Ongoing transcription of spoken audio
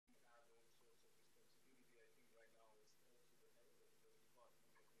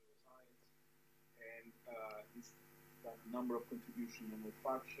a number of contributions on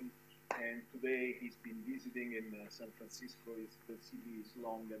olfaction. And today he's been visiting in San Francisco. The city is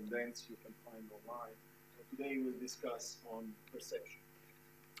long and dense, you can find online. So today we'll discuss on perception.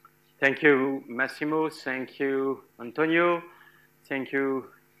 Thank you, Massimo. Thank you, Antonio. Thank you,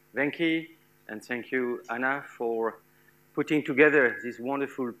 Venki. And thank you, Anna, for putting together these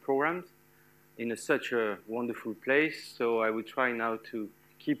wonderful programs in such a wonderful place. So I will try now to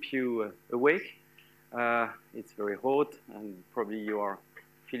keep you awake. It's very hot, and probably you are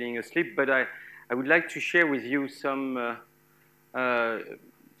feeling asleep. But I would like to share with you some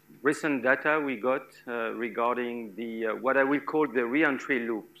recent data we got regarding the what I will call the re-entry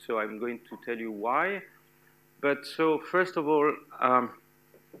loop. So I'm going to tell you why. But so first of all,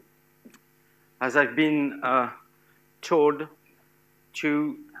 as I've been told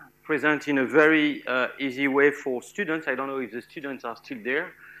to present in a very easy way for students. I don't know if the students are still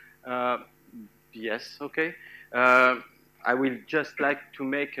there. Yes, okay. I will just like to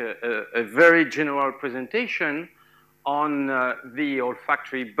make a very general presentation on the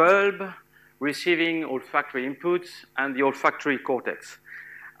olfactory bulb, receiving olfactory inputs, and the olfactory cortex.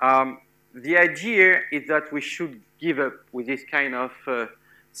 The idea is that we should give up with this kind of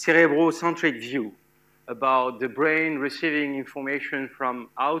cerebrocentric view about the brain receiving information from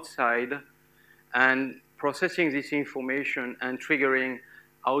outside and processing this information and triggering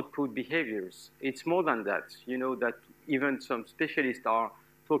output behaviors. It's more than that. You know that even some specialists are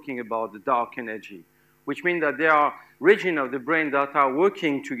talking about the dark energy, which means that there are regions of the brain that are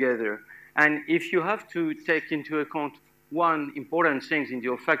working together. And if you have to take into account one important thing in the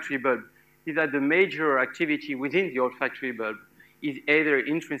olfactory bulb, is that the major activity within the olfactory bulb is either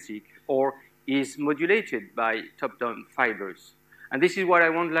intrinsic or is modulated by top-down fibers. And this is what I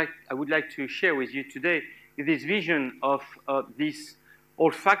would like to share with you today, is this vision of this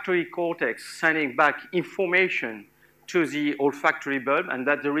olfactory cortex sending back information to the olfactory bulb, and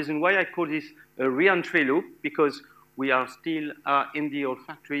that's the reason why I call this a re-entry loop, because we are still in the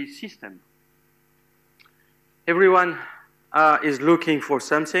olfactory system. Everyone is looking for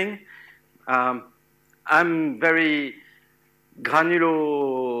something. I'm very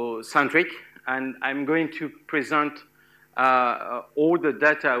granulocentric, and I'm going to present all the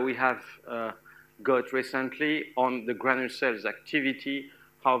data we have got recently on the granule cells activity,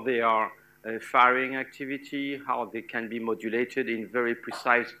 how they are firing activity, how they can be modulated in very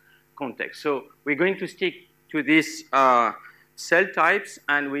precise context. So we're going to stick to these cell types,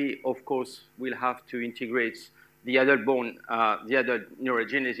 and we, of course, will have to integrate the adult bone, the adult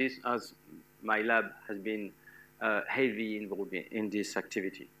neurogenesis, as my lab has been heavily involved in this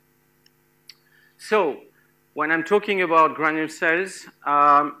activity. So when I'm talking about granule cells,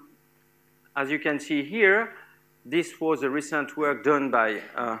 as you can see here, this was a recent work done by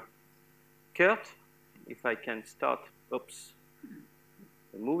Kurt. If I can start, oops,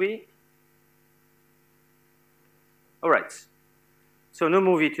 the movie. All right. So no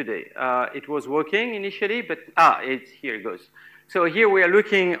movie today. It was working initially, but here it goes. So here we are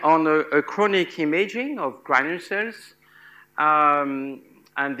looking on a chronic imaging of granule cells.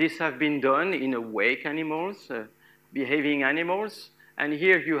 And this has been done in awake animals, behaving animals. And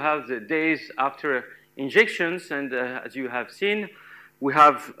here you have the days after injections. And as you have seen, we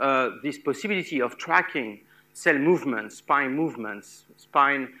have this possibility of tracking cell movements,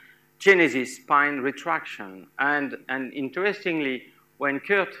 spine genesis, spine retraction. And interestingly, when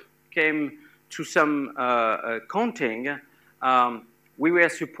Kurt came to some counting, we were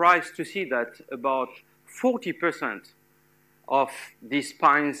surprised to see that about 40% of these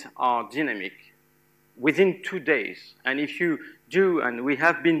spines are dynamic within 2 days. And if you do, and we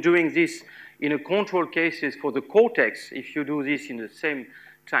have been doing this in a control cases for the cortex, if you do this in the same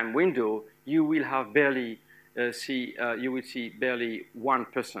time window, you will have barely see barely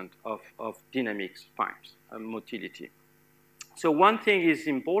 1% of dynamic spines motility. So one thing is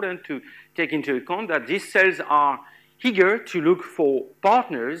important to take into account, that these cells are eager to look for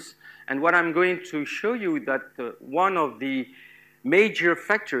partners. And what I'm going to show you that one of the major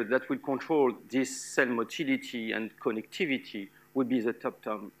factors that will control this cell motility and connectivity would be the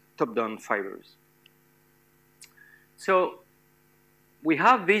top-down fibers. So we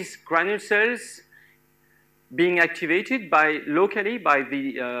have these granule cells being activated locally by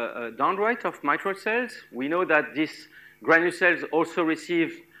the dendrite of mitral cells. We know that these granule cells also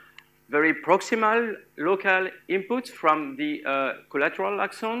receive very proximal local inputs from the collateral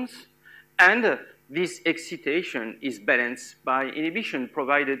axons, and this excitation is balanced by inhibition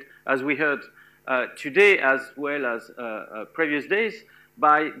provided, as we heard today as well as previous days,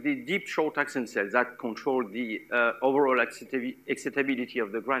 by the deep short axon cells that control the overall excitability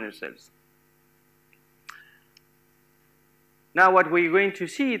of the granule cells. Now what we're going to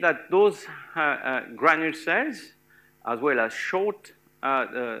see that those granule cells, as well as short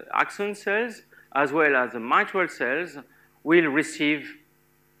axon cells, as well as the mitral cells, will receive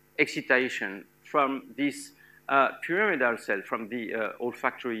excitation from this pyramidal cell, from the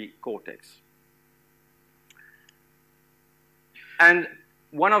olfactory cortex. And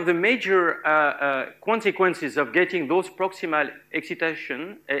one of the major consequences of getting those proximal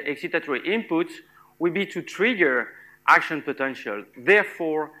excitatory inputs will be to trigger action potential,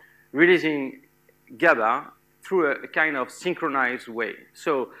 therefore releasing GABA through a kind of synchronized way.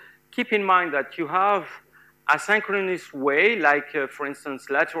 So keep in mind that you have asynchronous way, like for instance,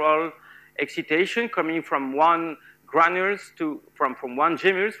 lateral excitation coming from one granules to, from one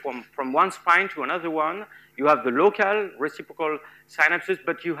gemmus, from one spine to another one. You have the local reciprocal synapses,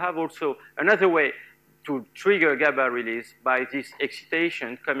 but you have also another way to trigger GABA release by this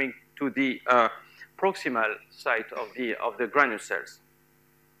excitation coming to the proximal site of the granule cells.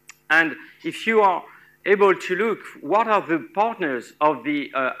 And if you are able to look, what are the partners of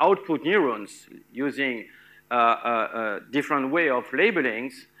the output neurons using a different way of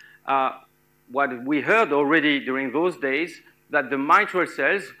labelings, what we heard already during those days, that the mitral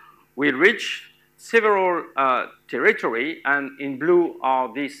cells will reach several territory, and in blue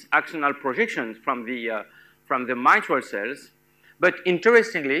are these axonal projections from the mitral cells. But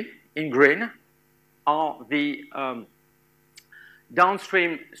interestingly, in green are the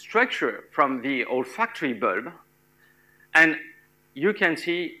downstream structure from the olfactory bulb, and you can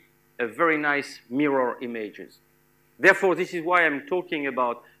see a very nice mirror images. Therefore, this is why I'm talking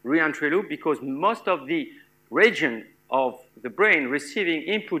about re-entry loop, because most of the region of the brain receiving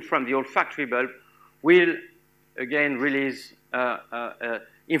input from the olfactory bulb will again release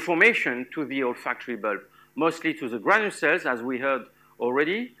information to the olfactory bulb, mostly to the granule cells, as we heard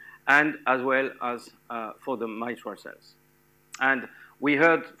already, and as well as for the mitral cells. And we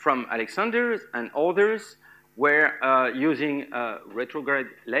heard from Alexander and others where using retrograde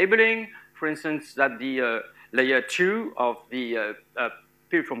labeling, for instance, that the layer 2 of the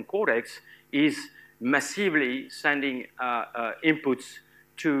piriform cortex is massively sending inputs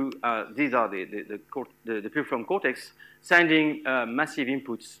to, these are the piriform cortex, sending massive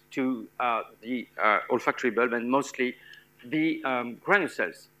inputs to the olfactory bulb and mostly the granule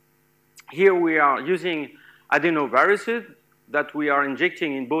cells. Here we are using adenoviruses that we are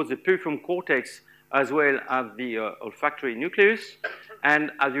injecting in both the piriform cortex as well as the olfactory nucleus.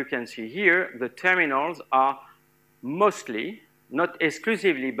 And as you can see here, the terminals are mostly, not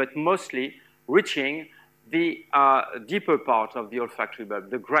exclusively, but mostly reaching the deeper part of the olfactory bulb,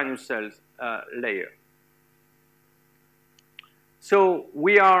 the granule cells layer. So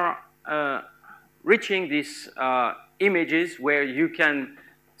we are reaching these images where you can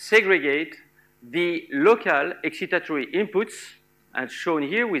segregate the local excitatory inputs, as shown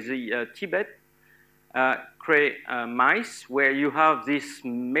here with the Tibet cray mice, where you have this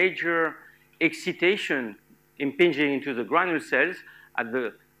major excitation impinging into the granule cells at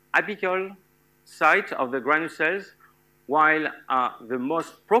the apical site of the granule cells, while the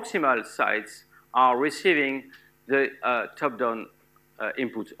most proximal sites are receiving the top-down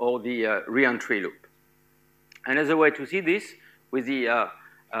inputs, or the re-entry loop. Another way to see this with the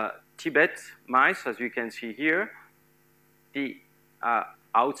Tibet mice, as you can see here, the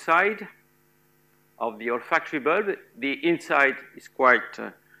outside of the olfactory bulb, the inside is quite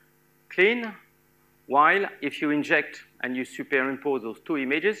clean, while if you inject and you superimpose those two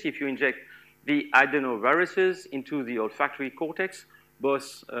images, if you inject the adenoviruses into the olfactory cortex,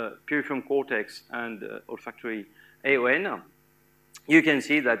 both piriform cortex and olfactory AON, you can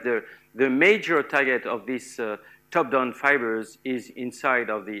see that the major target of these top-down fibers is inside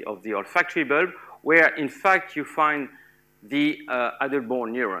of the olfactory bulb, where in fact you find the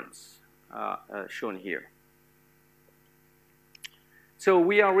adult-born neurons shown here. So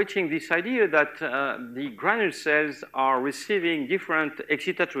we are reaching this idea that the granule cells are receiving different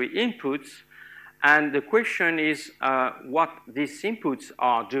excitatory inputs, and the question is what these inputs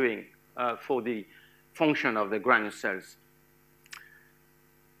are doing for the function of the granule cells.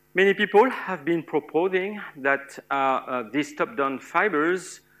 Many people have been proposing that these top-down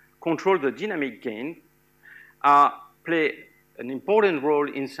fibers control the dynamic gain, play an important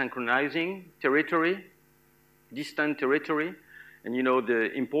role in synchronizing territory, distant territory, and you know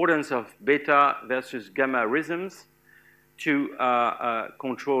the importance of beta versus gamma rhythms to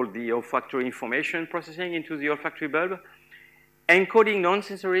control the olfactory information processing into the olfactory bulb. Encoding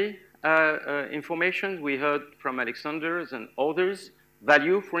non-sensory information, we heard from Alexander and others.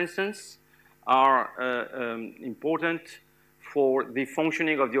 Value, for instance, are important for the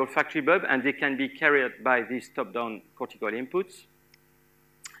functioning of the olfactory bulb, and they can be carried by these top-down cortical inputs.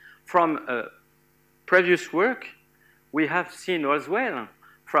 From previous work, we have seen as well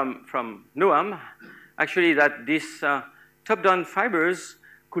from Noam, actually, that these top-down fibers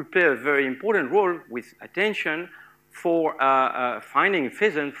could play a very important role with attention for finding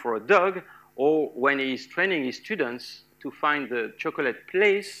pheasant for a dog, or when he's training his students to find the chocolate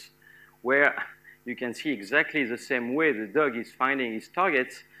place, where you can see exactly the same way the dog is finding his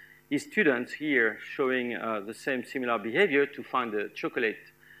targets. His students here showing the same similar behavior to find the chocolate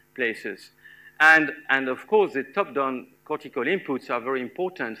places. And of course, the top-down cortical inputs are very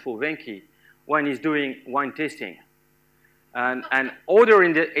important for Venki when he's doing wine tasting. And odor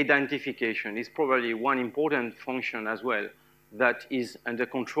identification is probably one important function as well that is under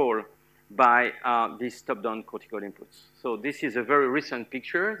control by these top-down cortical inputs. So this is a very recent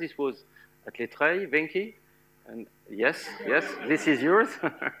picture. This was at Les Treilles, Venki. And yes, this is yours.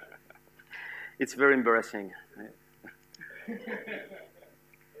 It's very embarrassing.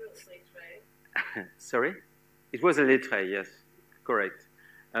 Sorry? It was a Les Treilles, yes, correct.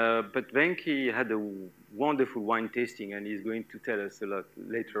 But Venki had a wonderful wine tasting, and he's going to tell us a lot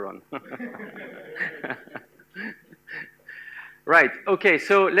later on. Right, okay,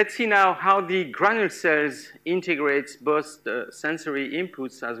 so let's see now how the granule cells integrates both the sensory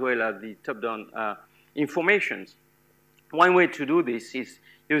inputs as well as the top-down informations. One way to do this is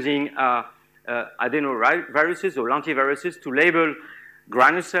using adenoviruses or lentiviruses to label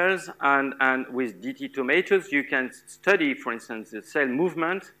granule cells, and with DT tomatoes, you can study, for instance, the cell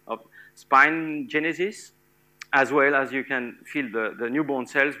movement of spine genesis, as well as you can feel the newborn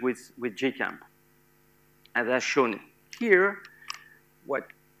cells with GCAMP. As I've shown here, what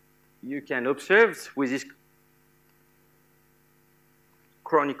you can observe with these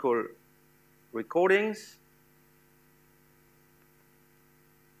chronicle recordings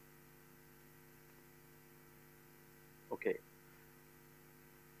okay.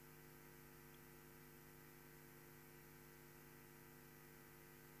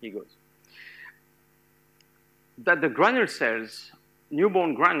 Here goes. That the granule cells,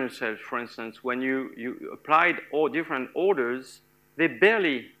 newborn granule cells, for instance, when you applied all different orders, they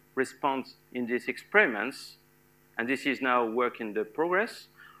barely respond in these experiments, and this is now work in the progress,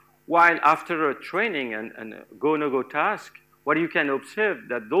 while after a training and a go-no-go task, what you can observe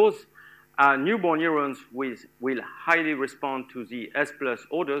that those newborn neurons will highly respond to the S+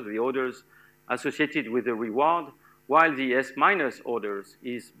 orders, the orders associated with the reward, while the S- orders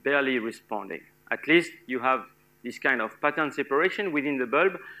is barely responding. At least you have this kind of pattern separation within the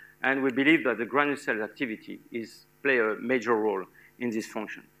bulb, and we believe that the granule cell activity play a major role in this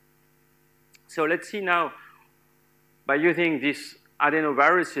function. So let's see now, by using these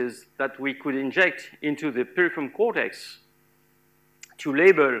adenoviruses that we could inject into the piriform cortex to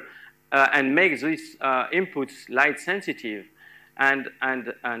label and make these inputs light sensitive, and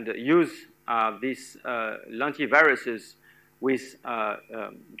use these lentiviruses with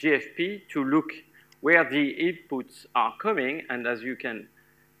GFP to look where the inputs are coming. And as you can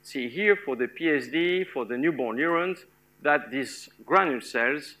see here, for the PSD, for the newborn neurons, that these granule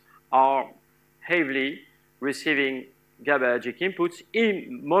cells are heavily receiving GABAergic inputs,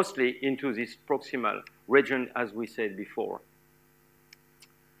 mostly into this proximal region, as we said before.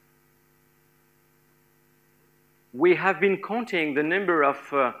 We have been counting the number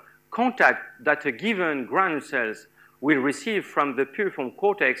of contact that a given granule cells will receive from the piriform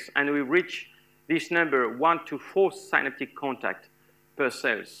cortex, and we reach this number 1 to 4 synaptic contact per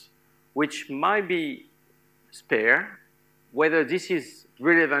cells, which might be spare. Whether this is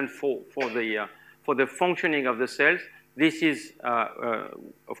relevant for the functioning of the cells, this is,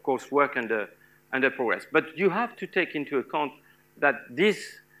 of course, work under progress. But you have to take into account that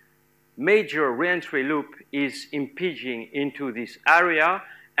this major reentry loop is impinging into this area,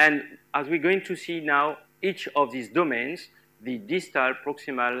 and as we're going to see now, each of these domains, the distal,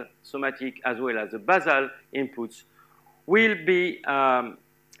 proximal, somatic, as well as the basal inputs, will be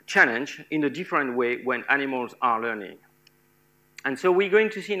challenged in a different way when animals are learning. And so we're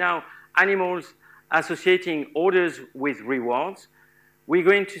going to see now animals associating orders with rewards. We're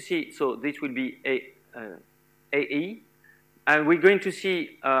going to see, so this will be AE, and we're going to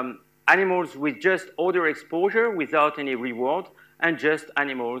see animals with just odor exposure without any reward, and just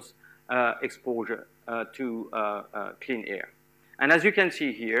animals exposure to clean air. And as you can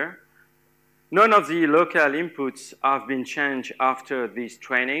see here, none of the local inputs have been changed after this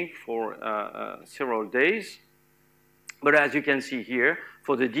training for several days. But as you can see here,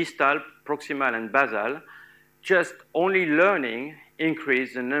 for the distal, proximal, and basal, just only learning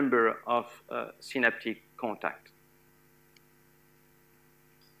increased the number of synaptic contact.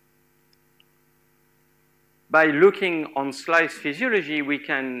 by looking on slice physiology, we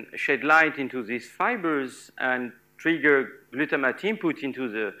can shed light into these fibers and trigger glutamate input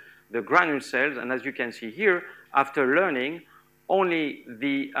into the granule cells. And as you can see here, after learning, only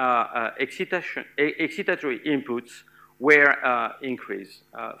the excitatory inputs were increased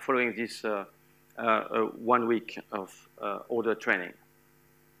following this 1 week of odor training.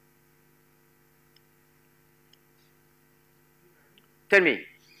 Tell me.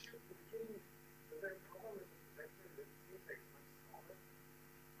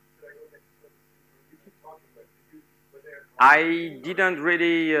 I didn't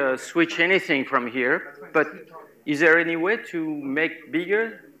really switch anything from here, but is there any way to make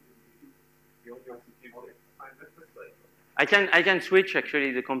bigger? I can switch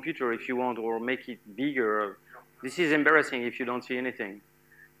actually the computer if you want, or make it bigger. This is embarrassing if you don't see anything.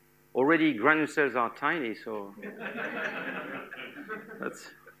 Already granule cells are tiny, so that's.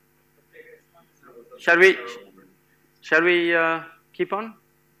 Shall we keep on?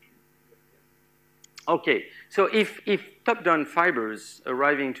 Okay, so if top-down fibers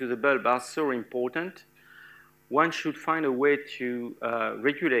arriving to the bulb are so important, one should find a way to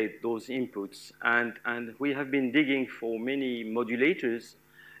regulate those inputs. And we have been digging for many modulators,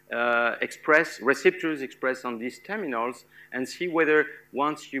 receptors expressed on these terminals, and see whether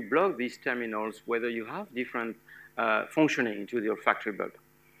once you block these terminals, whether you have different functioning into the olfactory bulb.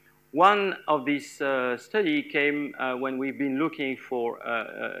 One of these study came when we've been looking for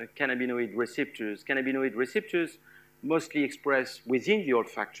cannabinoid receptors. Cannabinoid receptors mostly expressed within the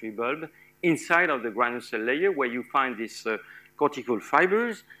olfactory bulb, inside of the granule cell layer, where you find these cortical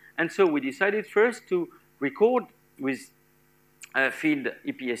fibers. And so we decided first to record with field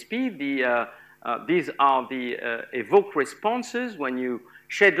EPSP. These are the evoked responses when you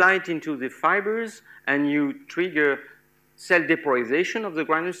shed light into the fibers and you trigger cell depolarization of the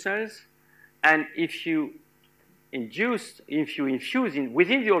granule cells. And if you infuse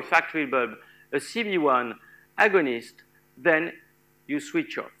within the olfactory bulb a CB1 agonist, then you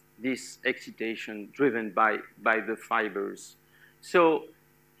switch off this excitation driven by the fibers. So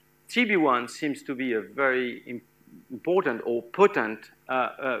CB1 seems to be a very important or potent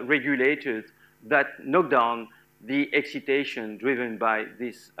regulator that knock down the excitation driven by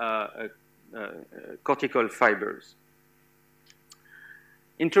these cortical fibers.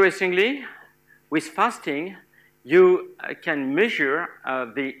 Interestingly, with fasting, you can measure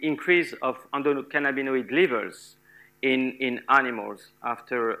the increase of endocannabinoid levels in animals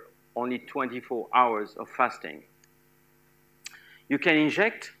after only 24 hours of fasting. You can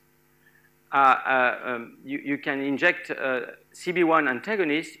inject CB1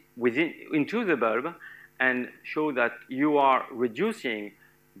 antagonist into the bulb and show that you are reducing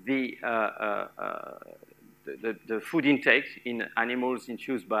the food intake in animals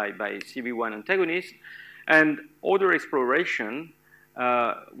infused by CB1 antagonists. And odor exploration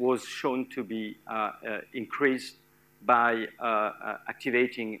was shown to be increased by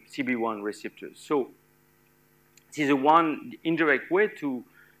activating CB1 receptors. So this is one indirect way to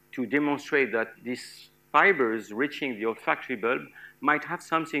demonstrate that these fibers reaching the olfactory bulb might have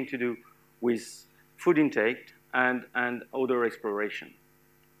something to do with food intake and odor exploration.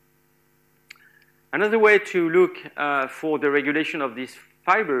 Another way to look for the regulation of these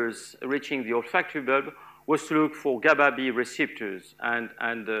fibers reaching the olfactory bulb was to look for GABA-B receptors. And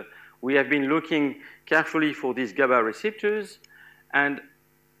we have been looking carefully for these GABA receptors. And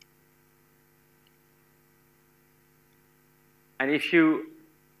if you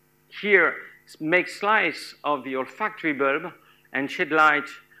here make slice of the olfactory bulb and shed light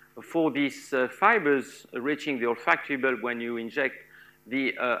for these fibers reaching the olfactory bulb when you inject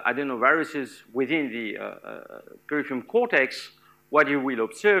the adenoviruses within the peripheral cortex, what you will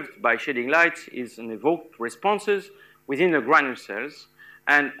observe by shedding light is an evoked responses within the granule cells.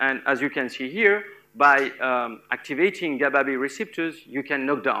 And as you can see here, by activating GABA-B receptors, you can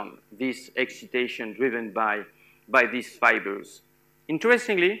knock down this excitation driven by these fibers.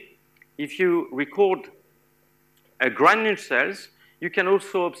 Interestingly, if you record granule cells, you can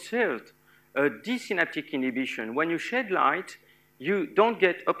also observe a desynaptic inhibition. When you shed light, you don't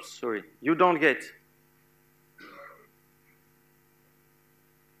get, you don't get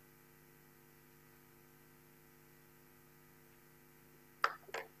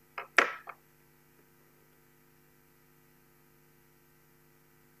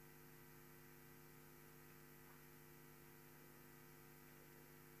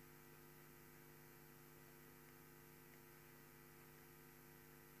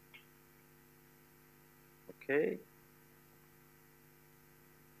okay.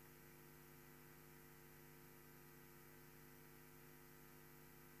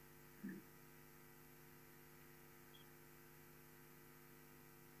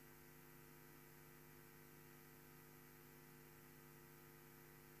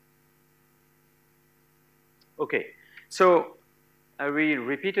 Okay, so I will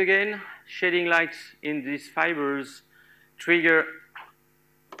repeat again. Shedding light in these fibers trigger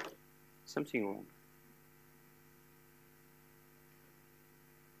something wrong.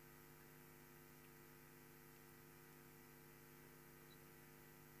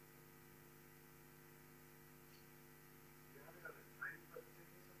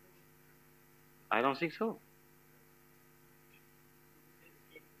 I don't think so.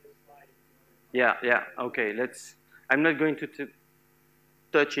 Yeah, okay, let's, I'm not going to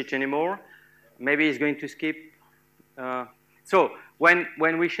touch it anymore. Maybe it's going to skip. So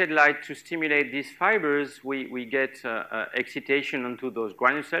when we shed light to stimulate these fibers, we get excitation onto those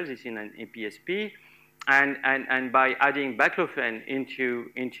granule cells. It's in an EPSP. And by adding baclofen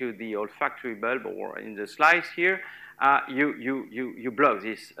into the olfactory bulb or in the slice here, you block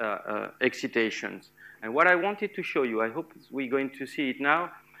these excitations. And what I wanted to show you, I hope we're going to see it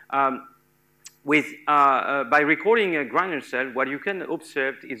now, by recording a granule cell, what you can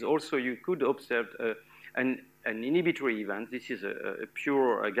observe is also you could observe an inhibitory event. This is a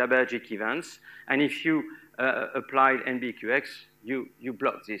pure GABAergic event. And if you applied NBQX, you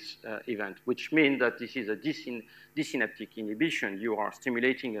block this event, which means that this is a desynaptic inhibition. You are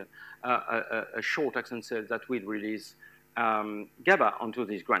stimulating a short axon cell that will release GABA onto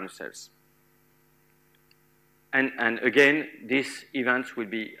these granule cells. And again, these events will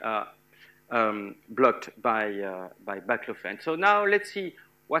be blocked by baclofen. So now let's see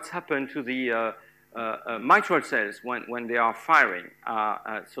what's happened to the mitral cells when they are firing.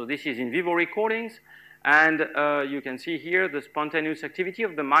 So this is in vivo recordings. And you can see here the spontaneous activity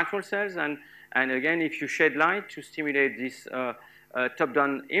of the mitral cells. And again, if you shed light to stimulate these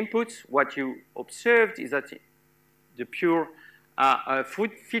top-down inputs, what you observed is that the pure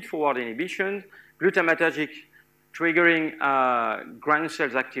feed-forward inhibition, glutamatergic triggering granule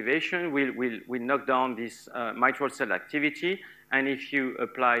cells activation will knock down this mitral cell activity. And if you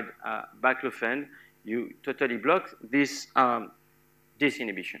applied baclofen, you totally block this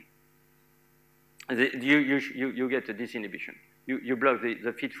disinhibition. You get a disinhibition. You block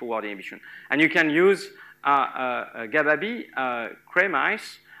the feed-forward inhibition. And you can use GABA-B cray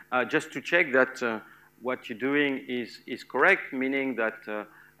mice just to check that what you're doing is correct, meaning that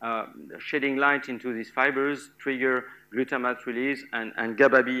shedding light into these fibers trigger glutamate release and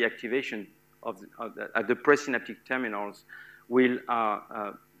GABA-B activation at the presynaptic terminals will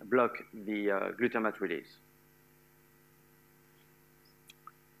block the glutamate release.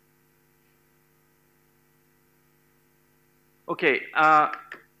 Okay,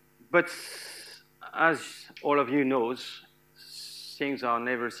 but as all of you knows, things are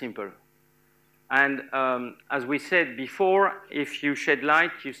never simple. And as we said before, if you shed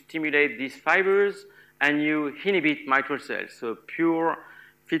light, you stimulate these fibers and you inhibit mitral cells, so pure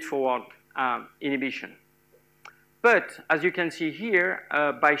feed-forward inhibition. But as you can see here,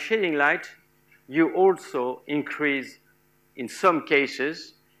 by shedding light, you also increase, in some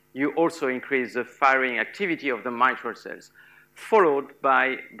cases, you also increase the firing activity of the mitral cells, followed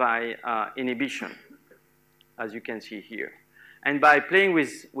by inhibition, as you can see here. And by playing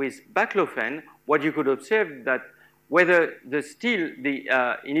with baclofen, what you could observe that whether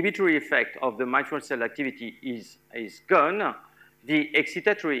the inhibitory effect of the mitral cell activity is gone, the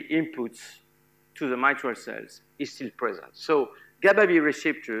excitatory inputs to the mitral cells is still present. So GABA-B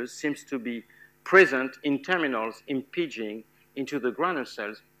receptors seems to be present in terminals impinging into the granule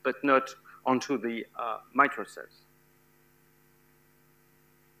cells, but not onto the mitral cells.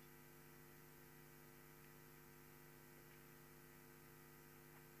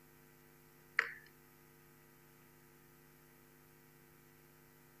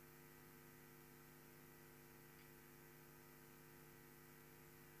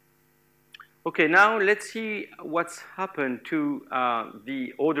 Okay, now let's see what's happened to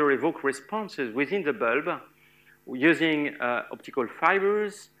the odor-evoked responses within the bulb using optical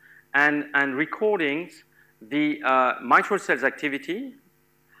fibers and recordings the mitral cells activity.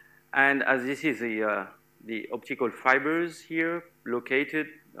 And as this is the optical fibers here located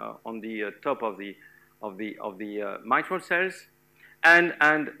on the top of the mitral cells, and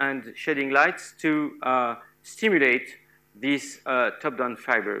shedding lights to stimulate these top-down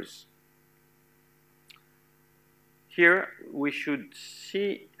fibers. Here we should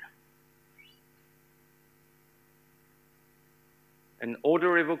see an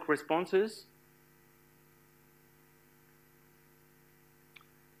odor-evoked responses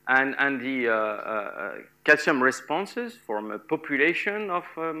and the calcium responses from a population of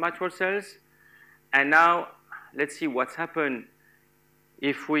mitral cells. And now let's see what's happened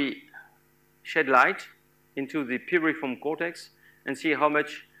if we shed light into the piriform cortex and see how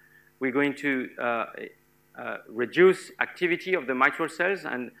much we're going to reduce activity of the mitral cells.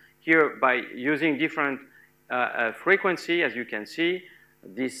 And here, by using different frequency, as you can see,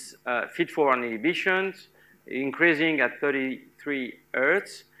 this feed-forward inhibitions increasing at 33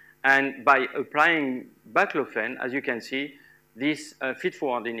 Hertz. And by applying baclofen, as you can see, this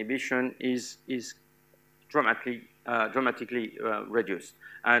feed-forward inhibition is dramatically reduced.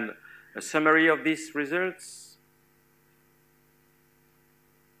 And a summary of these results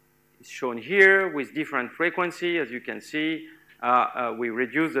is shown here with different frequency. As you can see, we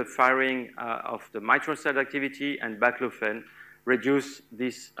reduce the firing of the mitral cell activity, and baclofen reduce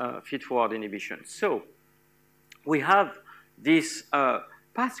this feed-forward inhibition. So we have this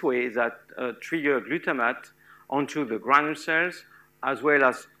pathway that trigger glutamate onto the granule cells, as well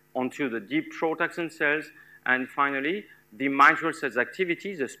as onto the deep short axon cells, and finally, the mitral cells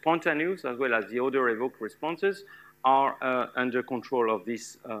activity, the spontaneous as well as the other evoked responses, are under control of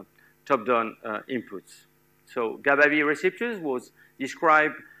these top-down inputs. So GABA-B receptors was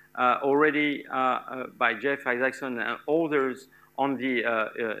described already by Jeff Isaacson and others on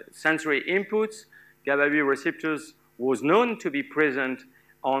the sensory inputs. GABA-B receptors was known to be present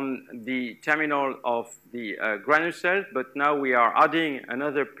on the terminal of the granule cells, but now we are adding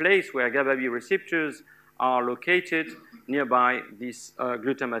another place where GABA-B receptors are located nearby this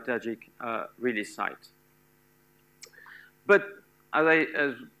glutamatergic release site. But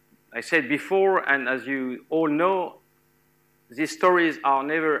as I said before, and as you all know, these stories are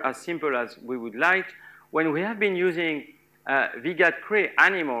never as simple as we would like. When we have been using VGAT-cray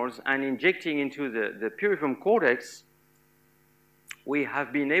animals and injecting into the piriform cortex, we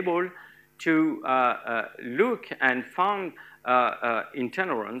have been able to look and find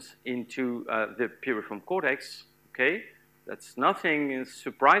interneurons into the piriform cortex. Okay, that's nothing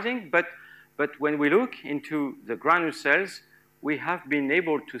surprising, but when we look into the granule cells, we have been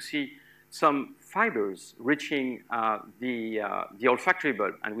able to see some fibers reaching the olfactory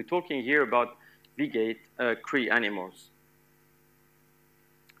bulb, and we're talking here about VGAT-cray animals.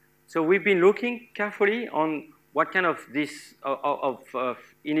 So we've been looking carefully on what kind of this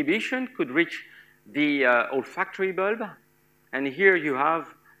inhibition could reach the olfactory bulb, and here you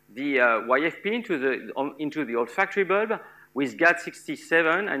have the YFP into the olfactory bulb with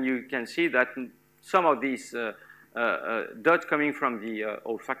GAT67, and you can see that some of these dots coming from the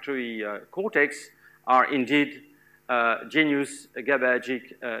olfactory cortex are indeed genius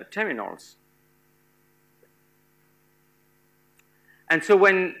GABAergic terminals. And so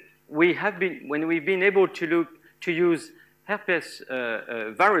when we've been able to use herpes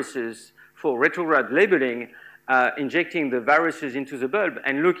viruses for retrograde labeling, injecting the viruses into the bulb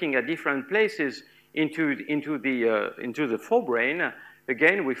and looking at different places into the forebrain,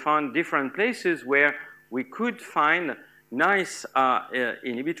 again, we found different places where we could find nice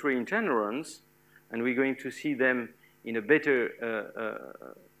inhibitory interneurons, and we're going to see them in a better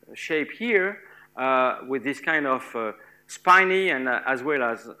shape here with this kind of spiny and as well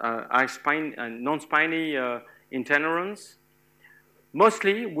as spine and non-spiny interneurons.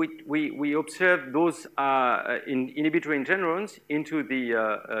 Mostly, we observed those inhibitory interneurons into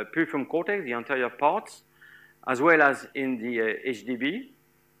the piriform cortex, the anterior parts, as well as in the HDB.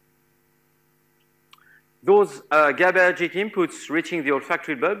 Those GABAergic inputs reaching the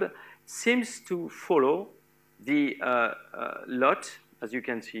olfactory bulb seems to follow the lot, as you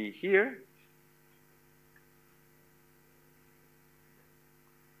can see here.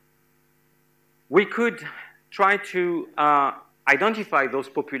 We could try to identify those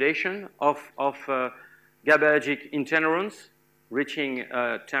population of GABAergic interneurons reaching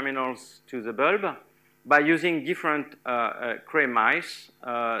terminals to the bulb by using different cray mice.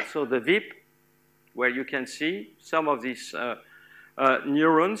 So the VIP, where you can see some of these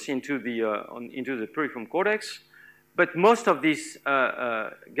neurons into the piriform cortex, but most of these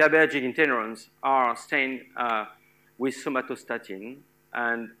GABAergic interneurons are stained with somatostatin,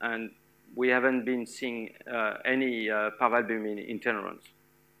 and we haven't been seeing any parvalbumin interneurons.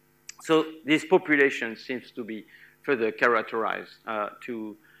 So this population seems to be further characterized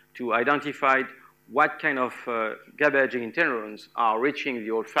to identify what kind of GABAergic interneurons are reaching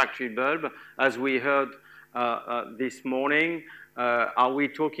the olfactory bulb. As we heard this morning, are we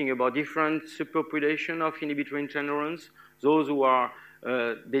talking about different subpopulation of inhibitory interneurons? Those who are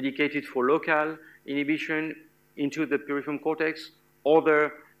dedicated for local inhibition into the piriform cortex,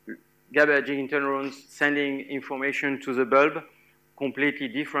 other GABAergic interneurons sending information to the bulb, completely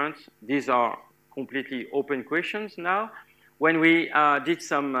different. These are completely open questions now. When we did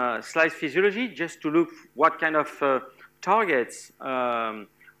some slice physiology, just to look what kind of targets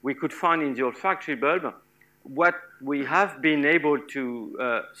we could find in the olfactory bulb, what we have been able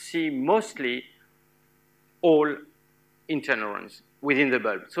to see mostly all interneurons within the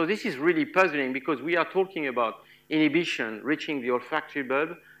bulb. So this is really puzzling because we are talking about inhibition reaching the olfactory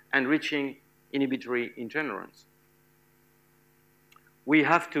bulb and reaching inhibitory interneurons. We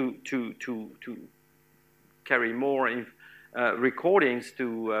have to carry more recordings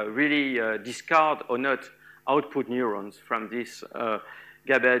to really discard or not output neurons from these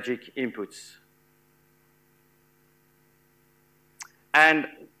GABAergic inputs. And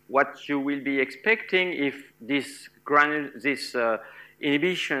what you will be expecting if this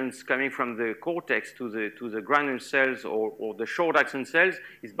inhibitions coming from the cortex to the granule cells or the short axon cells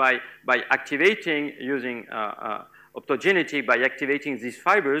is by activating, using optogenetic, by activating these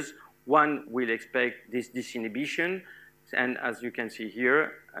fibers, one will expect this disinhibition, and as you can see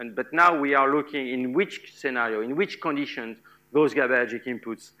here. But now we are looking in which scenario, in which conditions those GABAergic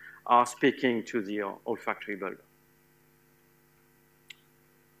inputs are speaking to the olfactory bulb.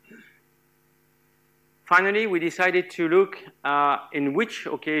 Finally, we decided to look in which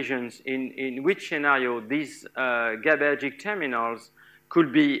occasions, in which scenario these GABAergic terminals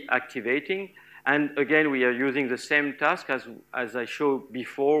could be activating. And again, we are using the same task as I showed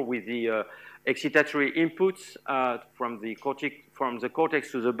before with the excitatory inputs from the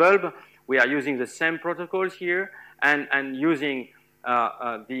cortex to the bulb. We are using the same protocols here and using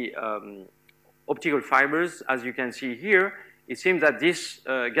the optical fibers, as you can see here. It seems that these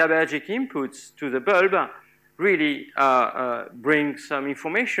GABAergic inputs to the bulb really bring some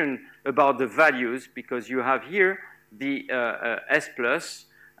information about the values, because you have here the S plus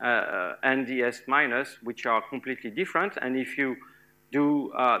and the S minus, which are completely different. And if you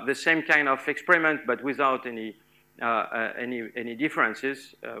do the same kind of experiment but without any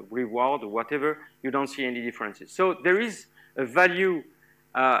differences, reward or whatever, you don't see any differences. So there is a value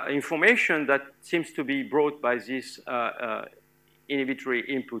information that seems to be brought by these inhibitory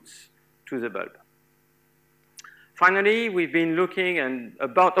inputs to the bulb. Finally, we've been looking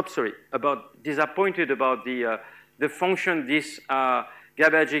disappointed about the function these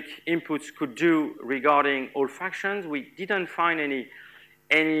GABAergic inputs could do regarding olfactions. We didn't find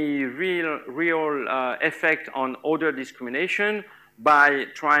any real effect on odor discrimination by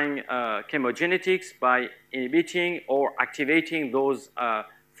trying chemogenetics, by inhibiting or activating those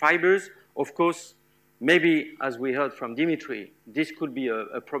fibers. Of course, maybe, as we heard from Dimitri, this could be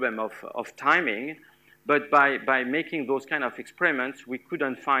a problem of timing, but by making those kind of experiments, we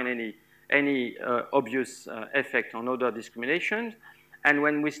couldn't find any obvious effect on odor discrimination. And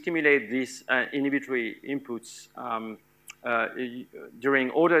when we stimulate these inhibitory inputs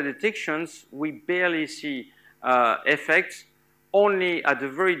during odor detections, we barely see effects, only at a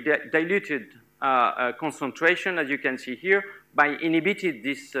very diluted concentration, as you can see here. By inhibiting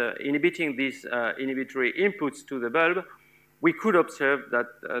these inhibitory inputs to the bulb, we could observe that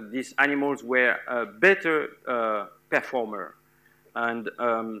these animals were a better performer. And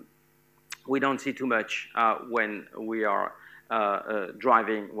we don't see too much when we are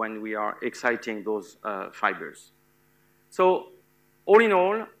driving, when we are exciting those fibers. So all in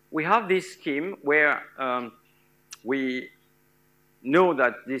all, we have this scheme where we know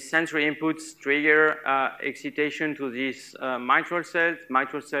that these sensory inputs trigger excitation to these mitral cells.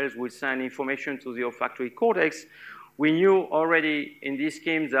 Mitral cells will send information to the olfactory cortex. We knew already in this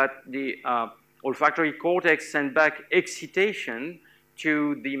scheme that the olfactory cortex sent back excitation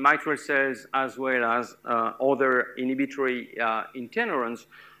to the mitral cells as well as other inhibitory interneurons.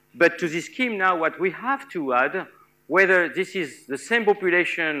 But to this scheme now, what we have to add, whether this is the same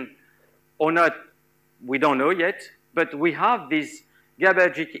population or not, we don't know yet, but we have these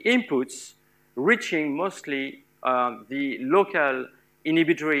GABAergic inputs reaching mostly the local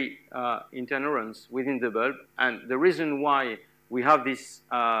inhibitory interneurons within the bulb. And the reason why we have this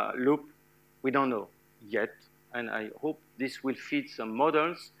loop, we don't know yet. And I hope this will feed some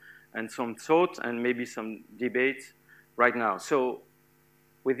models and some thought and maybe some debates right now. So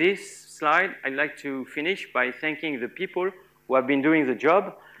with this slide, I'd like to finish by thanking the people who have been doing the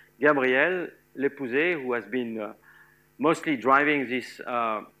job. Gabriel Lepouzet, who has been mostly driving these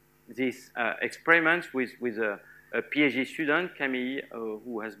experiments with a PhD student, Camille,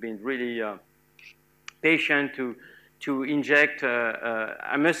 who has been really patient to inject.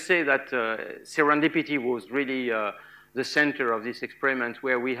 I must say that serendipity was really the center of this experiment,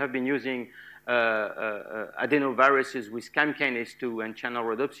 where we have been using adenoviruses with CAM-kinase 2 and channel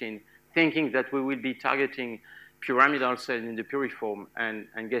rhodopsin, thinking that we will be targeting pyramidal cells in the piriform.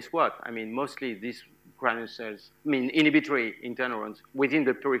 And guess what? I mean, mostly these granule cells, inhibitory interneurons within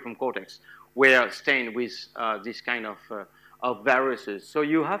the piriform cortex were stained with this kind of viruses. So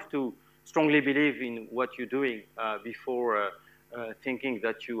you have to strongly believe in what you're doing before thinking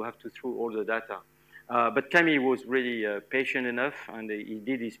that you have to throw all the data But Camille was really patient enough, and he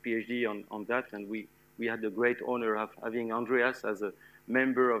did his PhD on that, and we had the great honor of having Andreas as a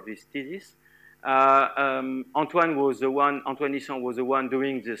member of his thesis. Antoine Nissan was the one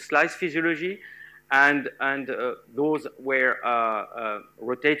doing the slice physiology, and those were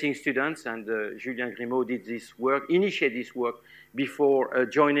rotating students, and Julien Grimaud did this work, initiated this work before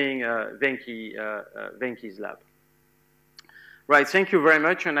joining Venki's lab. Right, thank you very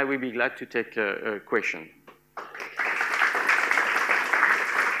much, and I will be glad to take a question.